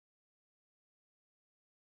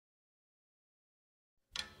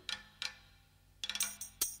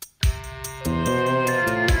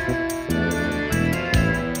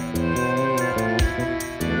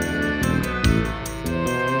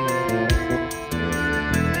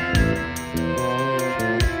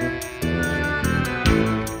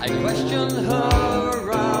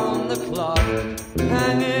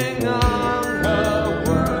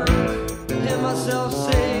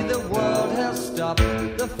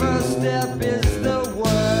first step is the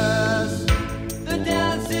worst. The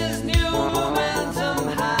dance is new, momentum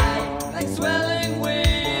high, like swelling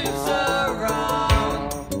waves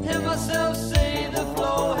around. Hear myself say the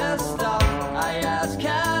flow has stopped. I ask,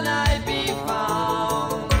 can I be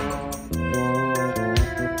found?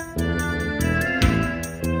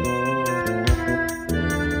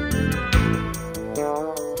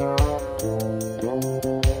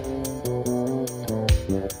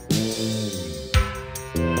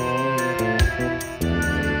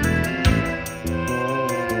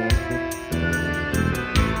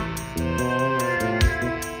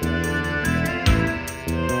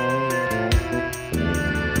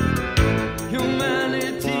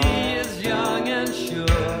 Humanity is young and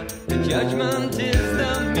sure. The judgment is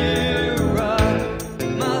the mirror.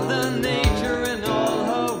 Mother Nature in all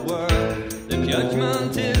her work. The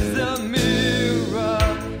judgment is the mirror.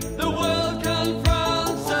 The world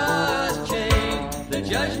confronts us, change. The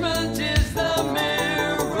judgment is the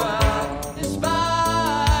mirror.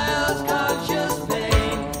 Inspires conscious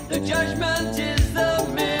pain. The judgment is the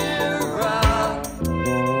mirror.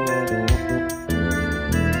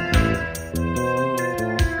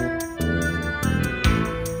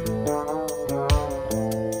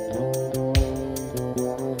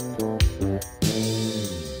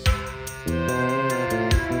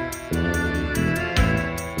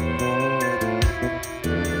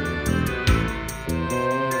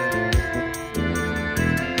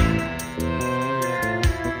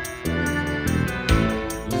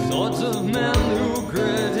 Sorts of men who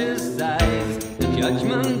criticize. The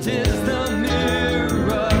judgment is the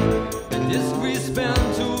mirror. The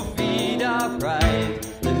disrespect to feed our pride.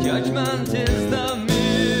 The judgment is the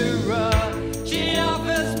mirror. She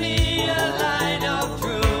offers me a line of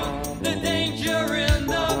truth. The danger in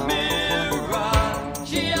the mirror.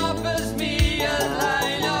 She offers me a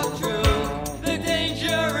line of truth. The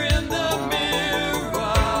danger in the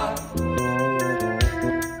mirror.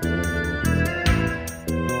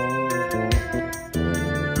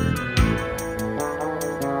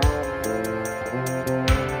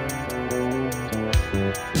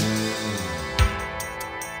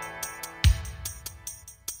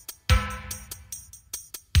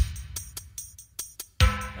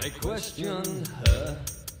 I questioned her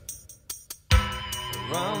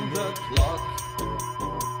around the clock.